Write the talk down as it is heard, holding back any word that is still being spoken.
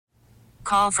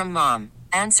Call from mom.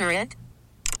 Answer it.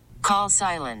 Call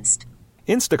silenced.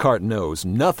 Instacart knows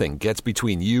nothing gets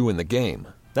between you and the game.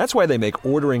 That's why they make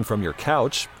ordering from your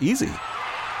couch easy.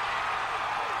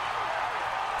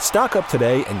 Stock up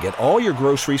today and get all your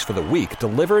groceries for the week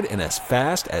delivered in as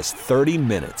fast as 30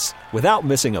 minutes without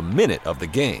missing a minute of the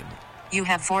game. You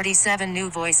have 47 new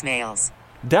voicemails.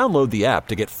 Download the app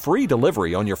to get free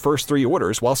delivery on your first 3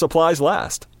 orders while supplies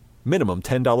last. Minimum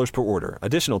 $10 per order.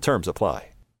 Additional terms apply.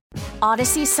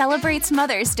 Odyssey celebrates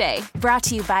Mother's Day, brought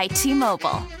to you by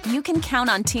T-Mobile. You can count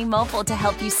on T-Mobile to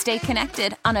help you stay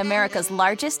connected on America's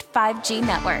largest 5G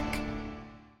network.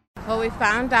 Well, we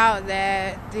found out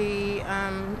that the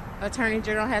Attorney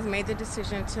General has made the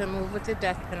decision to move with the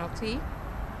death penalty.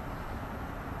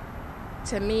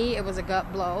 To me, it was a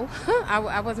gut blow.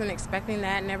 I wasn't expecting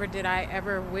that. Never did I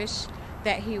ever wish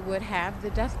that he would have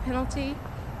the death penalty.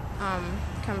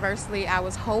 Conversely, I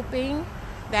was hoping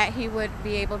that he would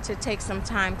be able to take some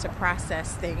time to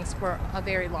process things for a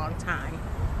very long time.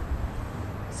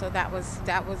 So that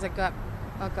was a gut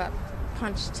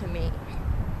punch to me.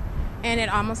 And it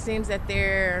almost seems that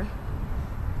there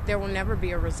will never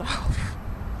be a resolve,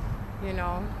 you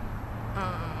know.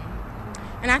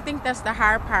 And I think that's the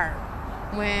hard part.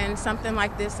 When something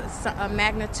like this, a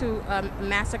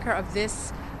massacre of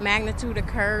this magnitude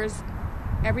occurs,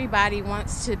 everybody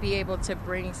wants to be able to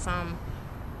bring some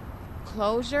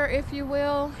closure, if you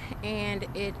will, and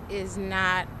it is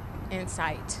not in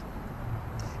sight.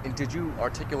 And did you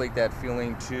articulate that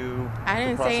feeling to I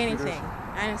didn't say anything.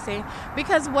 I didn't say,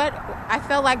 because what I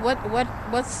felt like,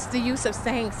 what's the use of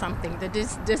saying something? The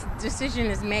decision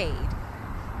is made.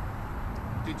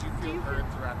 Did you feel heard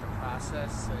throughout the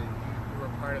process? You were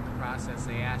part of the process.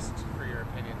 They asked for your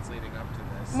opinions leading up to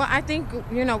this. Well, I think,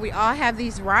 you know, we all have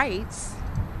these rights.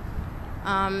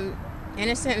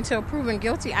 Innocent until proven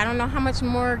guilty. I don't know how much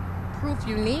more proof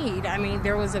you need. I mean,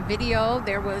 there was a video.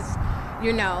 There was,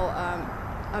 you know,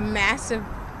 a massive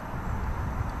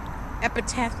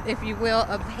epitaph, if you will,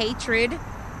 of hatred.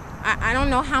 I don't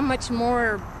know how much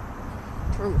more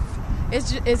proof.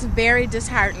 It's very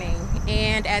disheartening.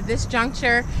 And at this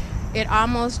juncture, it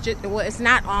it's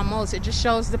not almost, it just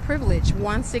shows the privilege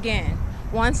once again.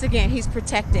 Once again, he's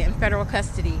protected in federal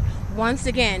custody. Once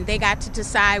again, they got to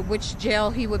decide which jail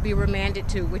he would be remanded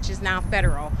to, which is now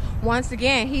federal. Once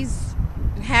again, he's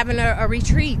having a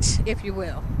retreat, if you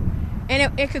will.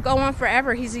 And it could go on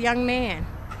forever. He's a young man.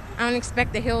 I don't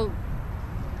expect that he'll,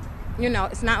 you know,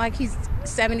 it's not like he's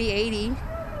 70, 80.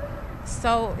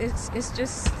 So it's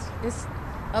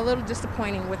a little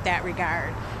disappointing with that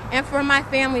regard. And for my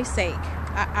family's sake,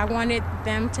 I wanted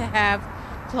them to have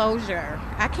closure.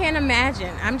 I can't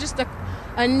imagine. I'm just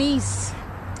a niece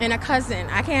and a cousin.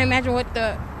 I can't imagine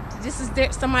this is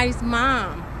somebody's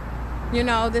mom. You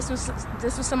know, this was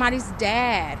somebody's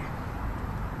dad.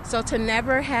 So to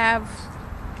never have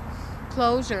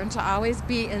closure and to always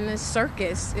be in this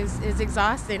circus is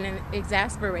exhausting and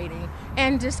exasperating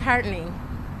and disheartening.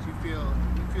 Do you feel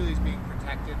he's being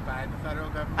protected by the federal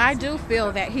government? I do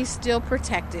feel that he's still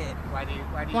protected. Why do you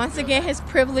Once feel again, that? his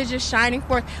privilege is shining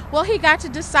forth. Well, he got to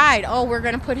decide, we're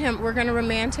going to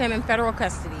remand him in federal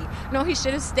custody. No, he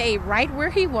should have stayed right where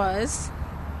he was.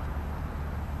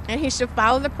 And he should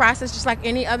follow the process just like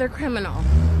any other criminal.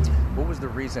 What was the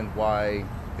reason why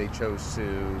they chose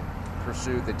to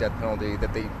pursue the death penalty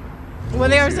that they... Well,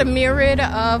 there was a myriad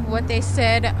of what they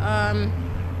said, a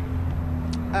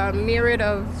myriad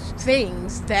of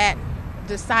things that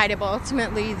decided, but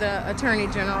ultimately the Attorney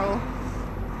General,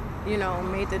 you know,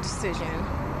 made the decision.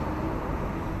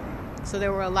 So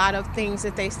there were a lot of things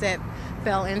that they said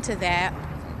fell into that,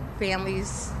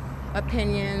 families'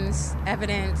 opinions,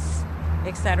 evidence,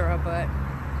 etc. But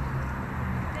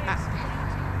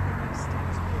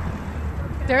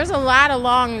there's a lot of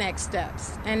long next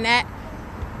steps, and that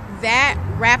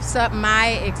wraps up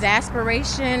my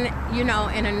exasperation, you know,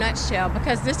 in a nutshell,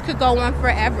 because this could go on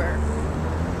forever.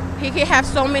 He could have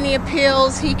so many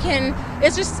appeals.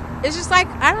 It's just like,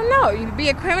 I don't know, you be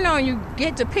a criminal and you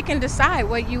get to pick and decide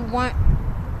what you want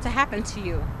to happen to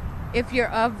you if you're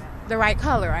of the right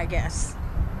color, I guess.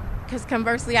 Because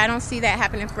conversely, I don't see that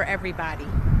happening for everybody.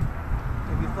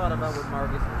 Have you thought about what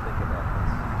Marcus would think about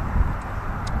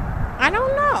this? I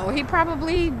don't know.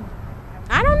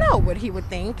 I don't know what he would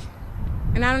think.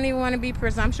 And I don't even want to be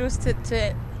presumptuous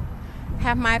to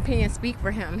have my opinion speak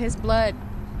for him. His blood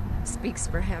speaks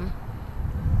for him.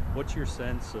 What's your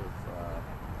sense of,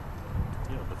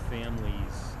 the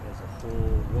families as a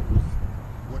whole?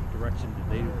 What direction did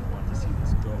they want to see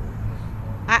this go?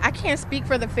 I can't speak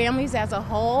for the families as a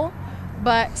whole,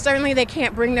 but certainly they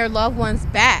can't bring their loved ones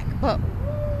back. But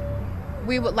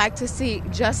we would like to see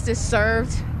justice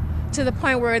served to the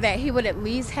point where that he would at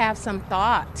least have some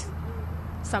thought,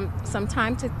 some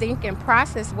time to think and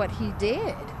process what he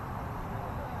did.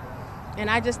 And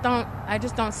I just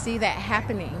don't see that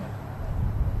happening.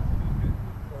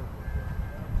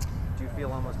 Do you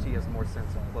feel almost he has more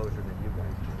sense of closure than you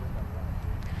guys do?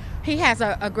 He has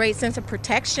a great sense of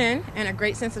protection and a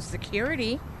great sense of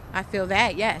security. I feel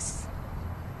that, yes.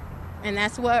 And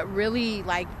that's what really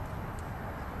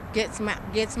gets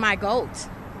my goat.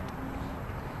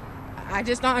 I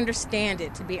just don't understand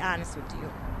it, to be honest with you.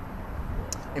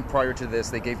 And prior to this,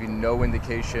 they gave you no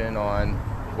indication on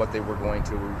what they were going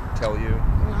to tell you?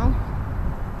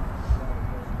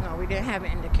 No, we didn't have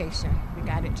an indication. We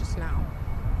got it just now.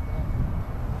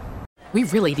 We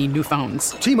really need new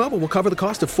phones. T-Mobile will cover the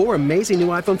cost of 4 amazing new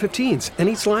iPhone 15s, and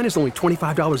each line is only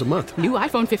 $25 a month. New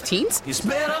iPhone 15s? It's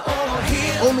better over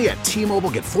here. Only at T-Mobile,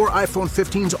 get 4 iPhone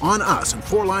 15s on us and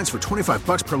 4 lines for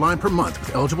 $25 per line per month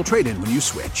with eligible trade-in when you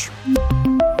switch.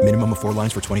 Minimum of 4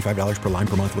 lines for $25 per line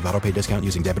per month with autopay discount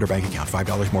using debit or bank account.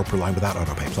 $5 more per line without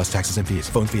autopay, plus taxes and fees.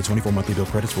 Phone fee at 24 monthly bill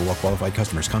credits for well-qualified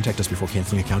customers. Contact us before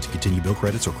canceling account to continue bill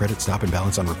credits or credit stop and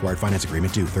balance on required finance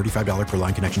agreement due. $35 per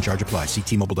line connection charge applies. See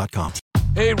T-Mobile.com.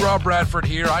 Hey, Rob Bradford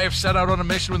here. I have set out on a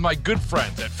mission with my good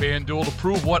friends at FanDuel to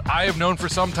prove what I have known for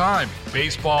some time.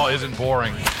 Baseball isn't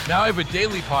boring. Now I have a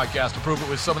daily podcast to prove it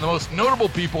with some of the most notable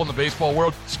people in the baseball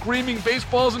world, screaming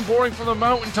baseball isn't boring from the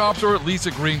mountaintops, or at least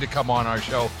agreeing to come on our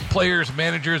show. Players,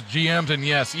 managers, GMs, and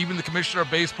yes, even the commissioner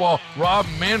of baseball, Rob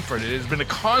Manfred. It has been a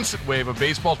constant wave of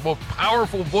baseball's most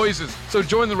powerful voices. So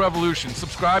join the revolution.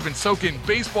 Subscribe and soak in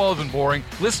Baseball Isn't Boring.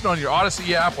 Listen on your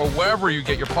Odyssey app or wherever you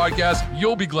get your podcasts.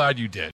 You'll be glad you did.